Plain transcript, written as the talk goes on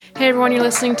Hey everyone, you're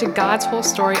listening to God's Whole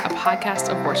Story, a podcast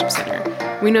of Worship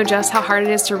Center. We know just how hard it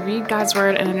is to read God's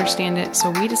Word and understand it, so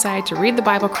we decided to read the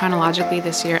Bible chronologically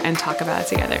this year and talk about it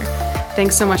together.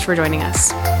 Thanks so much for joining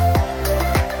us.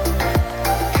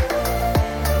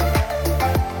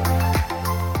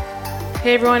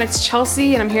 Hey everyone, it's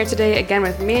Chelsea, and I'm here today again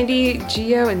with Mandy,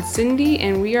 Gio, and Cindy,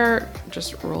 and we are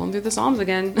just rolling through the Psalms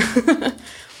again.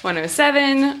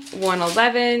 107,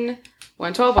 111,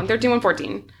 112, 113,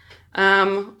 114.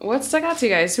 What stuck out to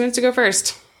you guys? Who wants to go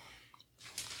first?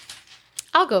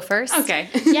 I'll go first. Okay.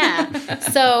 Yeah.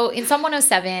 So in Psalm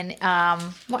 107,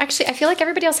 well, actually, I feel like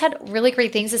everybody else had really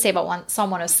great things to say about Psalm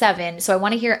 107. So I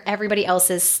want to hear everybody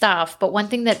else's stuff. But one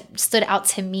thing that stood out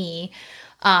to me,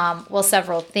 well,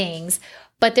 several things,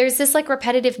 but there's this like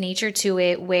repetitive nature to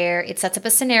it where it sets up a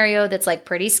scenario that's like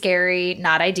pretty scary,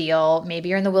 not ideal. Maybe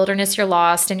you're in the wilderness, you're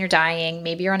lost and you're dying.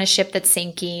 Maybe you're on a ship that's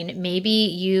sinking. Maybe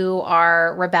you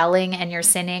are rebelling and you're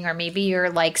sinning, or maybe you're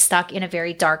like stuck in a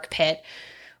very dark pit.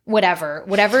 Whatever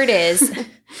it is.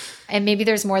 And maybe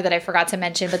there's more that I forgot to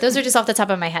mention, but those are just off the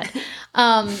top of my head.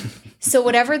 So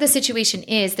whatever the situation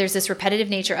is, there's this repetitive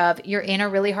nature of you're in a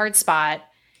really hard spot.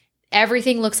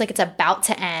 Everything looks like it's about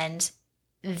to end.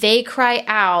 They cry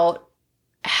out,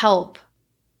 help.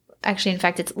 Actually, in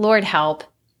fact, it's Lord, help.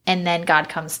 And then God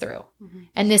comes through. Mm-hmm.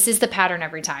 And this is the pattern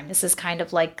every time. This is kind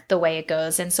of like the way it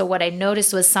goes. And so what I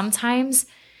noticed was sometimes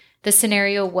the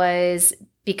scenario was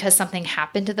because something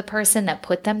happened to the person that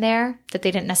put them there that they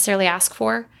didn't necessarily ask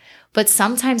for. But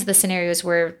sometimes the scenarios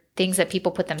were things that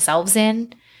people put themselves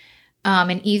in.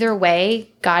 And either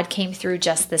way, God came through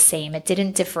just the same. It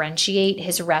didn't differentiate.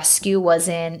 His rescue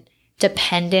wasn't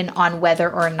dependent on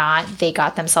whether or not they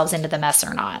got themselves into the mess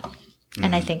or not.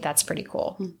 And I think that's pretty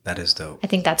cool. That is dope. I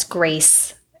think that's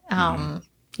grace, a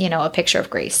picture of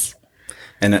grace.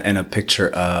 And a picture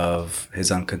of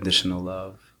his unconditional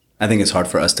love. I think it's hard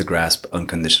for us to grasp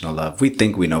unconditional love. We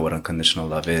think we know what unconditional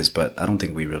love is, but I don't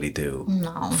think we really do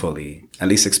fully, at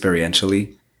least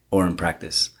experientially or in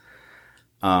practice.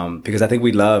 Because I think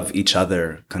we love each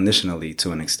other conditionally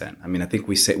to an extent. I mean, I think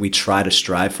we try to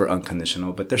strive for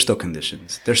unconditional, but there's still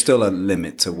conditions. There's still a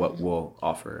limit to what we'll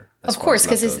offer. Of course,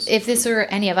 because if this were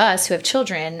any of us who have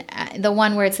children, the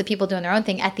one where it's the people doing their own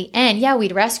thing, at the end,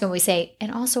 we'd rescue and we say,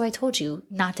 and also I told you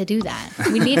not to do that.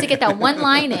 We need to get that one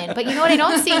line in. But you know what I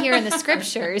don't see here in the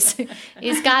scriptures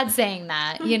is God saying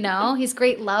that, his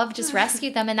great love just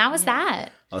rescued them. And that was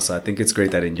that. Also, I think it's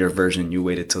great that in your version, you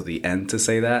waited till the end to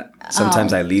say that.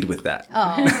 Sometimes I lead with that.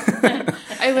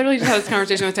 I literally just had this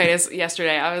conversation with Titus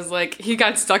yesterday. I was like, he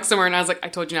got stuck somewhere, and I was like, I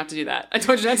told you not to do that. I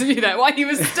told you not to do that. While he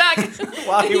was stuck.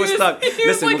 While he was stuck.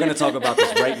 Listen, we're going to talk about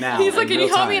this right now. He's like, can you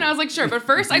help me? And I was like, sure. But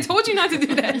first, I told you not to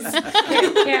do this.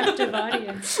 Captive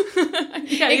audience.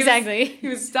 Exactly. He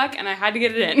was stuck, and I had to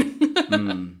get it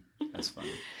in. That's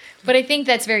funny. But I think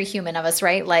that's very human of us,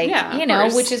 right? Like,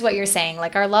 which is what you're saying.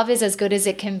 Like, our love is as good as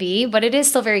it can be, but it is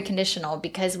still very conditional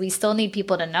because we still need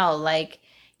people to know, like,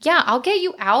 yeah, I'll get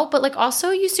you out, but, like, also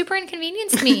you super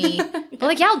inconvenienced me. But,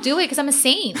 like, I'll do it because I'm a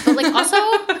saint. But, like, also,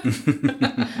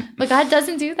 but God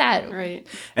doesn't do that. Right.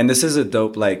 And this is a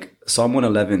dope, like, Psalm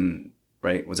 111,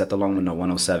 right? Was that the long one? No,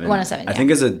 107. 107, I think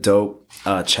is a dope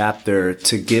chapter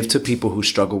to give to people who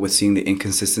struggle with seeing the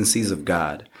inconsistencies of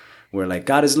God. Where like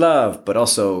God is love, but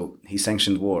also he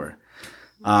sanctioned war.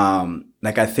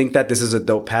 I think that this is a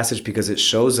dope passage because it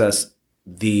shows us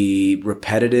the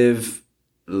repetitive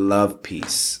love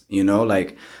piece,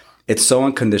 like it's so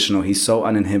unconditional. He's so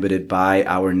uninhibited by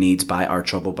our needs, by our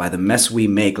trouble, by the mess we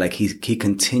make. Like he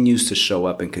continues to show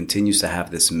up and continues to have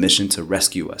this mission to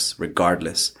rescue us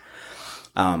regardless.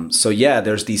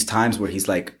 There's these times where he's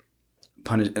like,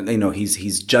 punish,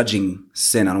 he's judging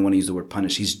sin. I don't want to use the word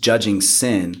punish. He's judging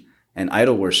sin and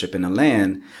idol worship in the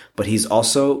land, but he's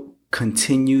also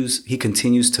continues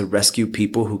to rescue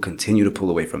people who continue to pull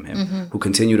away from him, who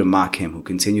continue to mock him, who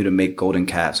continue to make golden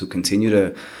calves, who continue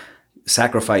to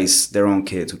sacrifice their own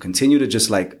kids, who continue to just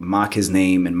like mock his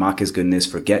name and mock his goodness,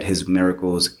 forget his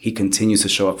miracles. He continues to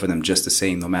show up for them just the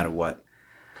same, no matter what.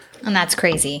 And that's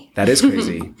crazy. That is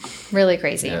crazy. Really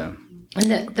crazy. Yeah.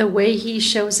 And the way he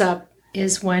shows up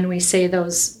is when we say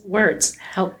those words,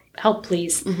 help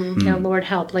please. Lord,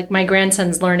 help. Like my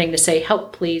grandson's learning to say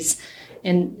help please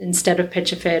instead of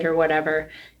pitch a fit or whatever.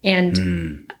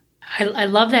 And I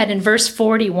love that in verse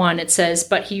 41 it says,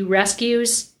 but he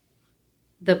rescues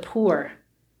the poor.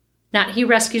 Not he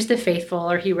rescues the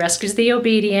faithful or he rescues the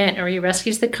obedient or he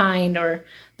rescues the kind or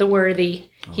the worthy.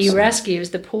 Awesome. He rescues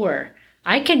the poor.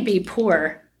 I can be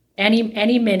poor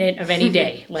any minute of any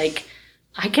day. Like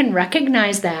I can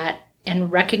recognize that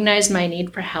and recognize my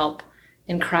need for help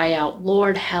and cry out,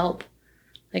 Lord, help.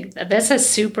 Like that's a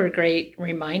super great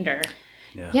reminder.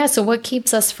 Yeah. So what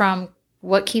keeps us from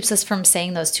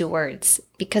saying those two words?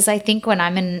 Because I think when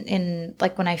I'm in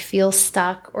like when I feel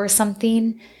stuck or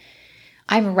something,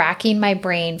 I'm racking my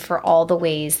brain for all the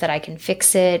ways that I can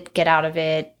fix it, get out of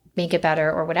it, make it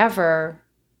better or whatever.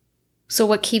 So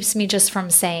what keeps me just from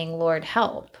saying, Lord,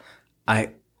 help?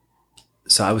 I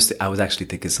was actually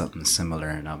thinking something similar,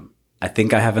 and I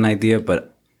think I have an idea,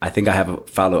 but I think I have a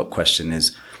follow-up question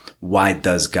is, why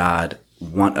does God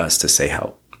want us to say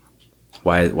help?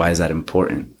 Why is that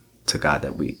important to God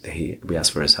that we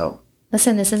ask for his help?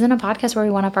 Listen, this isn't a podcast where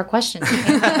we one up our questions.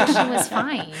 Okay? The question was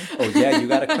fine. Oh yeah, you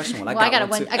got a question. Well, I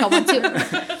got one too.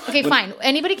 Okay, fine.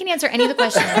 Anybody can answer any of the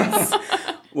questions.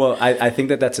 Well, I think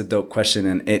that's a dope question,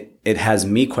 and it has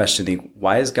me questioning,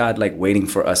 why is God like waiting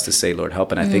for us to say, Lord,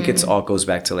 help? And I think it's all goes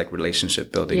back to like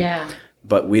relationship building. Yeah.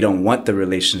 But we don't want the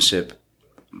relationship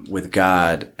with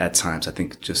God at times. I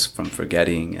think just from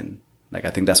forgetting, and like I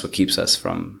think that's what keeps us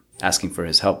from asking for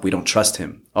his help. We don't trust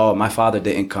him. Oh, my father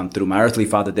didn't come through. My earthly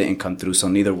father didn't come through, so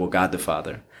neither will God the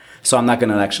Father. So I'm not going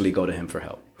to actually go to him for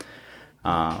help.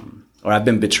 Or I've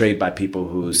been betrayed by people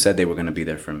who said they were going to be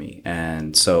there for me.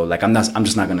 And so like I'm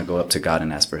just not going to go up to God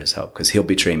and ask for his help because he'll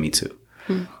betray me too.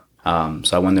 So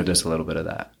I wonder if there's a little bit of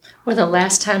that. Well, the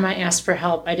last time I asked for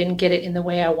help, I didn't get it in the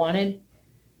way I wanted.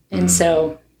 And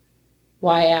so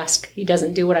why ask? He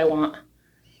doesn't do what I want.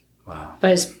 Wow.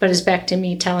 But it's back to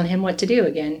me telling him what to do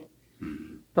again.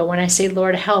 But when I say,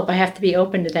 Lord, help, I have to be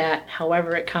open to that,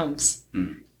 however it comes.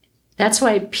 That's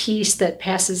why peace that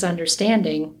passes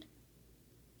understanding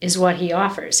is what he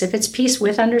offers. If it's peace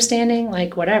with understanding,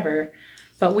 like whatever,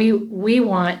 but we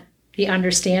want the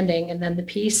understanding and then the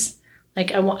peace.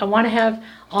 Like I want to have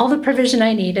all the provision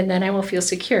I need and then I will feel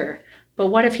secure. But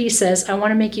what if he says, I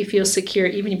want to make you feel secure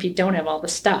even if you don't have all the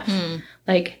stuff?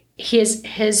 Like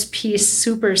his peace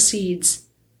supersedes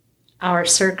our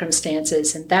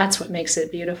circumstances, and that's what makes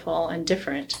it beautiful and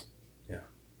different. Yeah.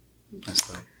 That's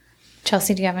right.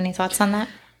 Chelsea, do you have any thoughts on that?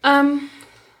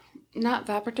 Not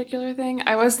that particular thing.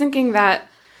 I was thinking that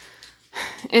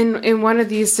in one of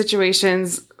these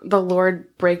situations, the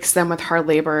Lord breaks them with hard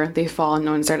labor. They fall and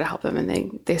no one's there to help them,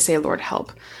 and they say, Lord,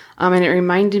 help. And it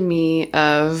reminded me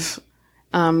of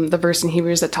the verse in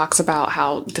Hebrews that talks about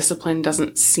how discipline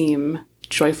doesn't seem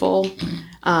joyful.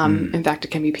 In fact,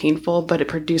 it can be painful, but it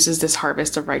produces this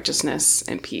harvest of righteousness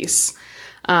and peace.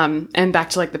 And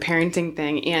back to like the parenting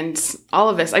thing and all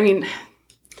of this. I mean,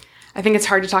 I think it's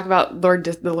hard to talk about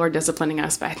the Lord disciplining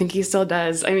us, but I think he still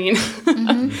does. I mean,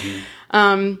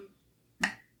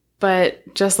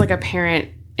 but just like a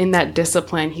parent in that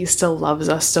discipline, he still loves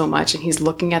us so much, and he's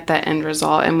looking at that end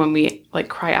result. And when we like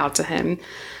cry out to him,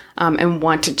 and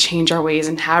want to change our ways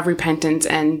and have repentance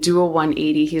and do a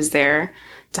 180, he's there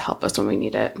to help us when we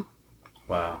need it.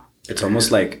 Wow. It's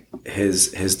almost like his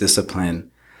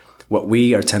discipline, what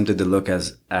we are tempted to look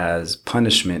as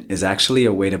punishment, is actually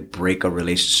a way to break a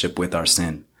relationship with our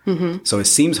sin. So it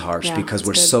seems harsh because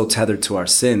we're so tethered to our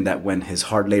sin that when his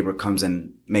hard labor comes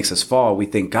and makes us fall, we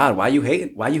think, God, why are you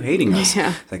hating us?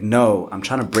 Yeah. It's like, no, I'm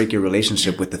trying to break your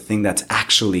relationship with the thing that's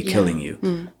actually killing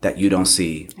you, that you don't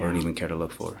see or even care to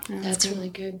look for. That's really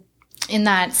good. In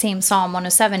that same Psalm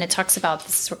 107, it talks about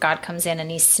this is where God comes in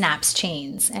and he snaps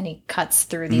chains and he cuts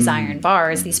through these iron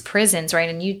bars, these prisons, right?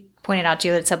 And you pointed out,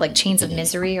 Gio, that it said like chains of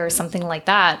misery or something like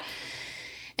that.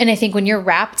 And I think when you're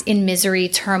wrapped in misery,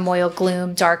 turmoil,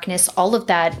 gloom, darkness, all of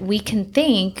that, we can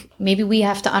think maybe we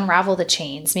have to unravel the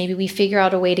chains. Maybe we figure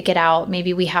out a way to get out.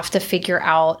 Maybe we have to figure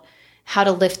out how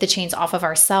to lift the chains off of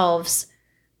ourselves.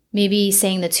 Maybe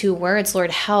saying the two words,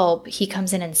 Lord, help, he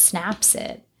comes in and snaps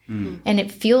it. And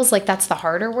it feels like that's the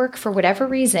harder work for whatever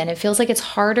reason. It feels like it's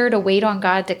harder to wait on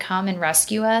God to come and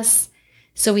rescue us.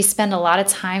 So we spend a lot of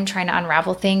time trying to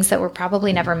unravel things that we're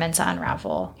probably never meant to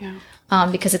unravel.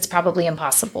 Because it's probably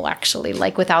impossible, actually,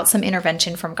 like without some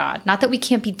intervention from God. Not that we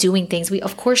can't be doing things. We,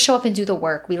 of course, show up and do the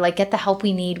work. We like get the help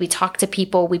we need. We talk to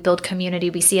people. We build community.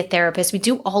 We see a therapist. We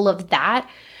do all of that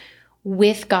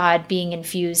with God being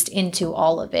infused into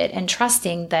all of it and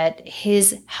trusting that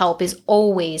his help is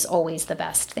always, always the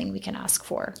best thing we can ask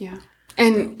for. Yeah.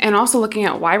 And also looking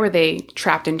at why were they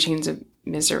trapped in chains of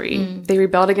misery? They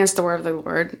rebelled against the word of the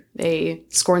Lord. They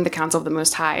scorned the counsel of the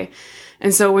Most High.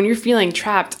 And so when you're feeling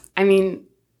trapped, I mean,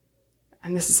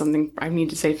 and this is something I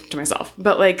need to say to myself,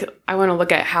 but like, I want to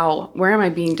look at where am I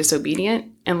being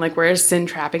disobedient? And like, where is sin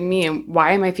trapping me? And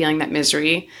why am I feeling that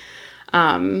misery?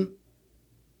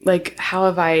 Like, how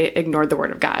have I ignored the word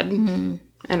of God? And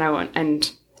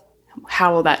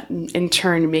how will that in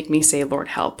turn make me say, Lord,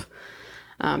 help?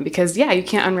 Because, yeah, you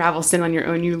can't unravel sin on your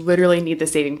own. You literally need the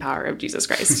saving power of Jesus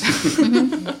Christ.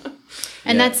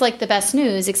 And that's like the best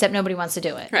news, except nobody wants to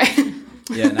do it. Right.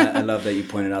 Yeah, and I love that you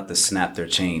pointed out the snap their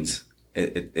chains.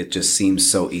 It just seems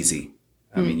so easy.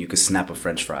 I mean, you could snap a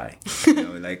French fry,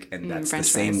 like, and that's French the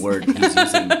same fries. word he's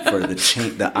using for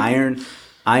the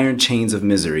iron chains of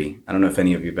misery. I don't know if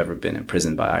any of you have ever been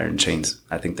imprisoned by iron chains.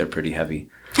 I think they're pretty heavy,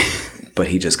 but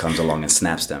he just comes along and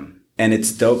snaps them. And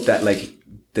it's dope that like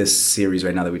this series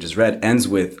right now that we just read ends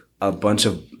with a bunch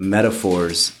of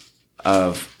metaphors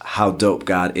of how dope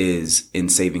God is in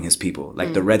saving his people.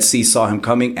 Like the Red Sea saw him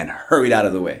coming and hurried out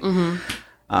of the way.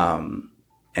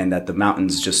 And that the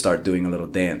mountains just start doing a little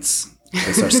dance.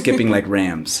 They start skipping like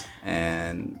rams,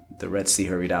 and the Red Sea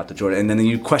hurried out to Jordan. And then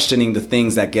you questioning the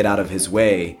things that get out of his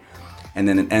way. And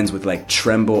then it ends with like,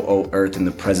 tremble, O earth, in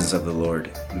the presence of the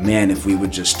Lord. Man, if we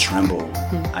would just tremble,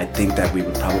 I think that we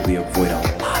would probably avoid a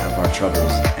lot of our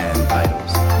troubles and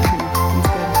idols.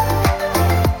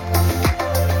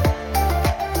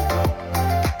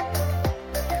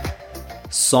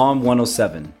 Psalm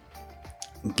 107.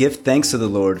 Give thanks to the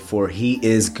Lord, for he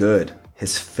is good.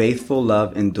 His faithful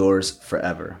love endures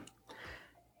forever.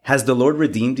 Has the Lord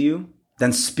redeemed you?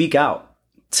 Then speak out.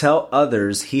 Tell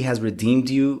others he has redeemed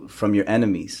you from your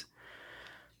enemies.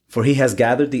 For he has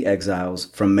gathered the exiles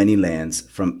from many lands,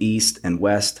 from east and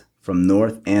west, from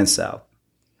north and south.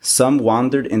 Some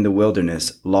wandered in the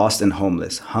wilderness, lost and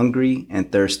homeless, hungry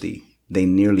and thirsty. They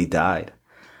nearly died.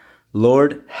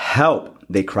 Lord, help,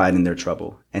 they cried in their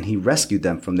trouble, and he rescued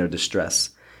them from their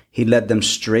distress. He led them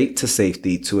straight to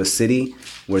safety, to a city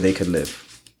where they could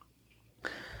live.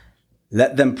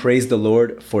 Let them praise the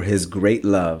Lord for his great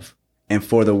love and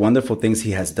for the wonderful things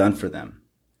he has done for them.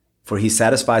 For he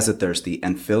satisfies the thirsty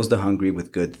and fills the hungry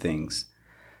with good things.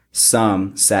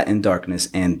 Some sat in darkness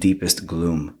and deepest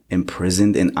gloom,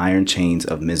 imprisoned in iron chains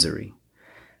of misery.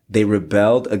 They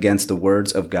rebelled against the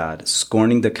words of God,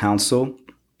 scorning the counsel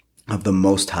of the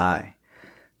Most High.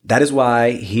 That is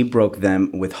why he broke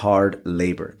them with hard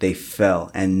labor. They fell,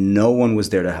 and no one was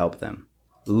there to help them.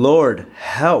 Lord,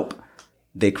 help,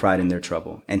 they cried in their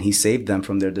trouble, and he saved them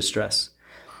from their distress.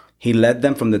 He led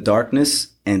them from the darkness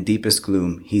and deepest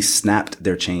gloom. He snapped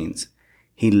their chains.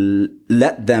 He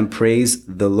let them praise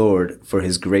the Lord for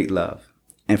his great love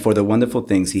and for the wonderful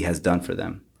things he has done for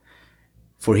them.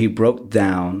 For he broke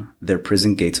down their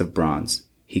prison gates of bronze.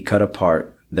 He cut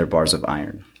apart their bars of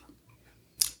iron.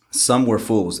 Some were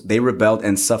fools. They rebelled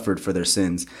and suffered for their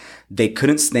sins. They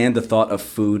couldn't stand the thought of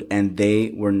food, and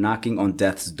they were knocking on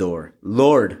death's door.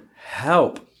 Lord,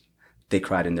 help, they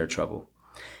cried in their trouble.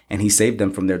 And he saved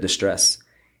them from their distress.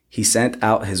 He sent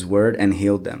out his word and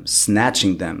healed them,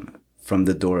 snatching them from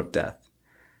the door of death.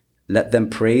 Let them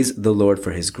praise the Lord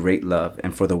for his great love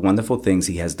and for the wonderful things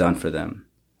he has done for them.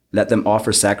 Let them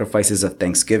offer sacrifices of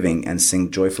thanksgiving and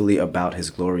sing joyfully about his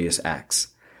glorious acts.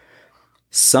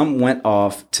 Some went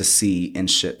off to sea in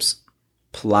ships,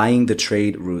 plying the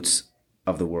trade routes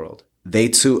of the world. They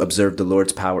too observed the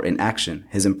Lord's power in action,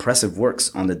 his impressive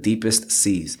works on the deepest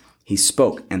seas. He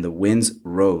spoke, and the winds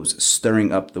rose,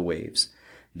 stirring up the waves.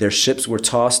 Their ships were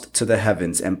tossed to the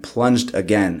heavens and plunged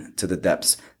again to the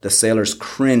depths. The sailors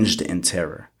cringed in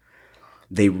terror.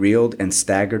 They reeled and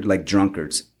staggered like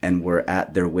drunkards and were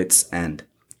at their wits' end.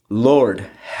 Lord,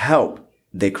 help,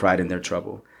 they cried in their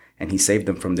trouble, and he saved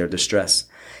them from their distress.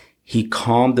 He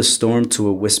calmed the storm to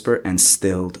a whisper and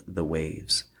stilled the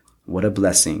waves. What a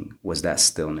blessing was that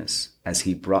stillness as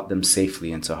he brought them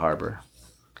safely into harbor.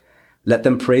 Let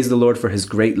them praise the Lord for his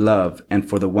great love and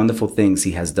for the wonderful things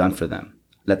he has done for them.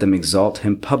 Let them exalt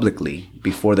him publicly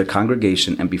before the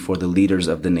congregation and before the leaders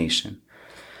of the nation.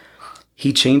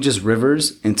 He changes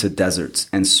rivers into deserts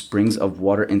and springs of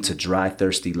water into dry,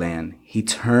 thirsty land. He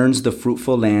turns the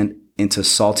fruitful land into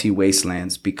salty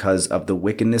wastelands because of the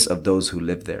wickedness of those who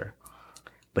live there.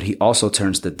 But he also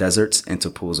turns the deserts into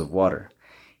pools of water.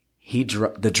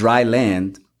 The dry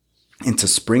land into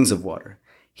springs of water.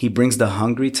 He brings the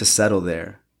hungry to settle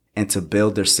there and to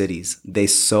build their cities. They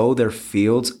sow their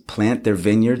fields, plant their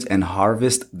vineyards, and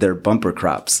harvest their bumper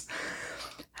crops.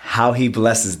 How he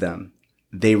blesses them.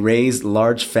 They raise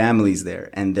large families there,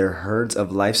 and their herds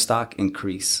of livestock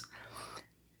increase.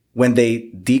 When they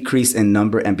decrease in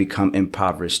number and become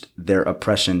impoverished, their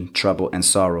oppression, trouble, and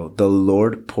sorrow, the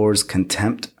Lord pours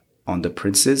contempt on the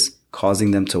princes,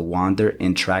 causing them to wander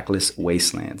in trackless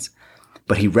wastelands.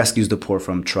 But he rescues the poor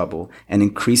from trouble and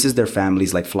increases their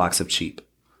families like flocks of sheep.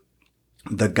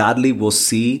 The godly will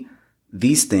see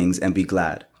these things and be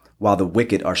glad, while the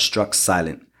wicked are struck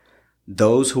silent.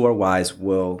 Those who are wise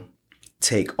will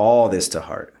take all this to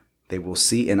heart. They will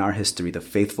see in our history the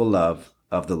faithful love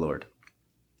of the Lord.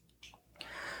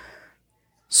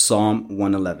 Psalm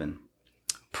 111.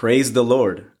 Praise the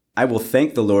Lord. I will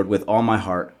thank the Lord with all my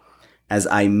heart as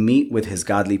I meet with his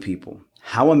godly people.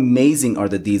 How amazing are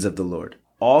the deeds of the Lord.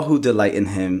 All who delight in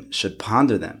him should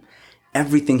ponder them.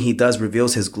 Everything he does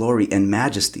reveals his glory and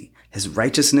majesty. His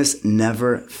righteousness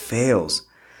never fails.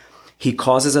 He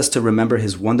causes us to remember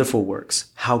his wonderful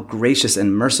works. How gracious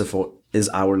and merciful is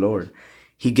our Lord.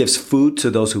 He gives food to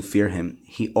those who fear him.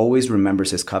 He always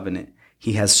remembers his covenant.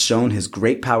 He has shown his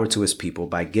great power to his people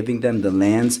by giving them the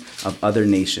lands of other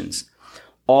nations.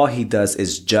 All he does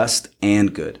is just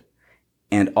and good,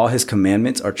 and all his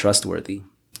commandments are trustworthy.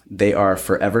 They are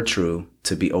forever true,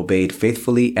 to be obeyed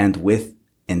faithfully and with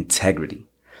integrity.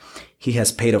 He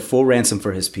has paid a full ransom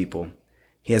for his people.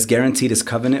 He has guaranteed his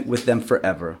covenant with them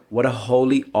forever. What a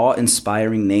holy,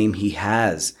 awe-inspiring name he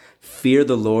has. Fear of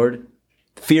the Lord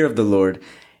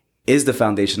is the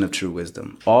foundation of true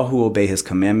wisdom. All who obey his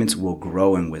commandments will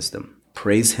grow in wisdom.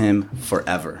 Praise him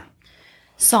forever.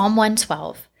 Psalm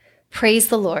 112. Praise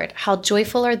the Lord. How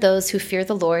joyful are those who fear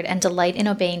the Lord and delight in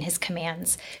obeying his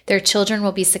commands. Their children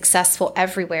will be successful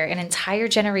everywhere. An entire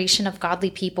generation of godly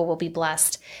people will be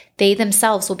blessed. They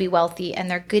themselves will be wealthy,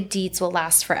 and their good deeds will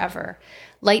last forever.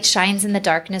 Light shines in the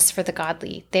darkness for the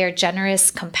godly. They are generous,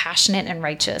 compassionate, and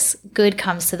righteous. Good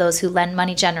comes to those who lend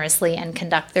money generously and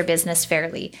conduct their business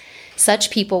fairly. Such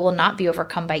people will not be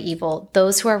overcome by evil.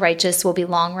 Those who are righteous will be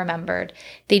long remembered.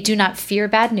 They do not fear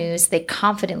bad news. They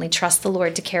confidently trust the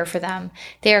Lord to care for them.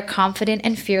 They are confident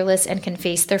and fearless and can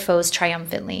face their foes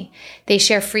triumphantly. They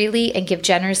share freely and give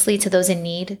generously to those in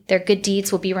need. Their good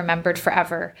deeds will be remembered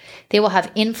forever. They will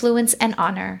have influence and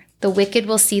honor. The wicked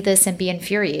will see this and be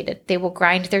infuriated. They will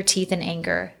grind their teeth in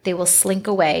anger. They will slink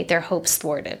away, their hopes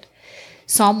thwarted.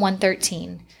 Psalm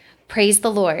 113. Praise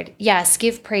the Lord. Yes,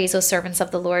 give praise, O servants of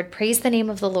the Lord. Praise the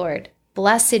name of the Lord.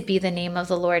 Blessed be the name of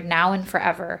the Lord now and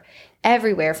forever.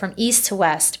 Everywhere from east to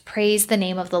west, praise the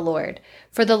name of the Lord.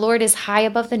 For the Lord is high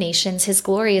above the nations. His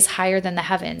glory is higher than the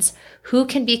heavens. Who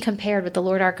can be compared with the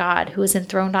Lord our God, who is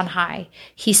enthroned on high?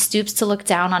 He stoops to look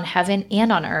down on heaven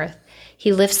and on earth.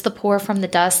 He lifts the poor from the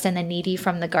dust and the needy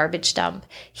from the garbage dump.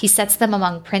 He sets them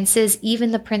among princes,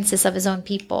 even the princes of his own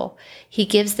people. He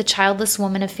gives the childless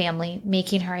woman a family,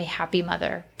 making her a happy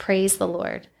mother. Praise the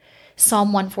Lord.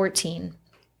 Psalm 114.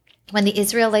 When the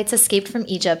Israelites escaped from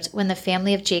Egypt, when the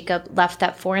family of Jacob left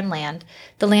that foreign land,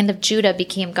 the land of Judah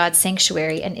became God's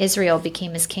sanctuary and Israel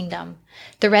became his kingdom.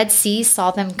 The Red Sea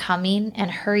saw them coming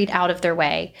and hurried out of their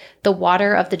way. The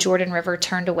water of the Jordan River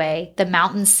turned away. The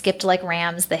mountains skipped like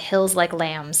rams, the hills like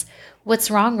lambs. What's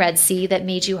wrong, Red Sea, that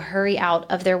made you hurry out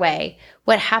of their way?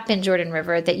 What happened, Jordan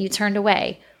River, that you turned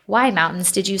away? Why,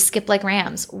 mountains, did you skip like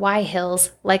rams? Why,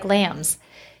 hills, like lambs?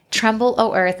 Tremble,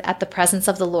 O earth, at the presence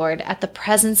of the Lord, at the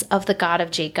presence of the God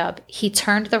of Jacob. He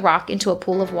turned the rock into a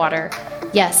pool of water.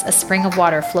 Yes, a spring of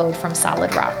water flowed from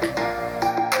solid rock.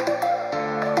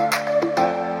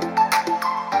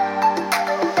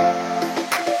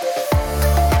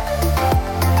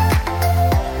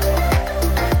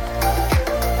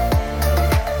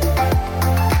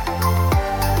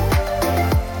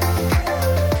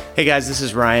 Hey guys, this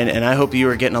is Ryan, and I hope you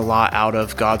are getting a lot out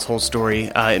of God's whole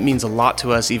story. It means a lot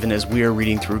to us even as we are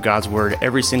reading through God's Word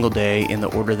every single day in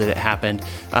the order that it happened.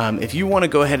 If you want to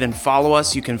go ahead and follow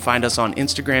us, you can find us on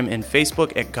Instagram and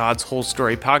Facebook at God's Whole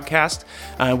Story Podcast.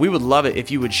 We would love it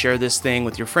if you would share this thing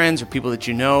with your friends or people that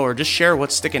you know, or just share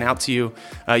what's sticking out to you.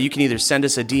 You can either send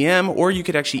us a DM, or you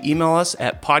could actually email us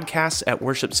at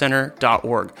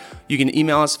podcasts@worshipcenter.org. You can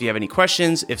email us if you have any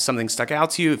questions, if something stuck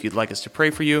out to you, if you'd like us to pray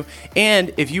for you,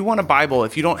 and if you want a Bible,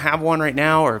 if you don't have one right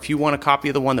now, or if you want a copy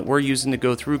of the one that we're using to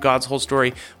go through God's whole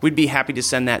story, we'd be happy to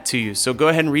send that to you. So go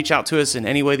ahead and reach out to us in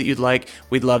any way that you'd like.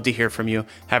 We'd love to hear from you.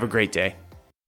 Have a great day.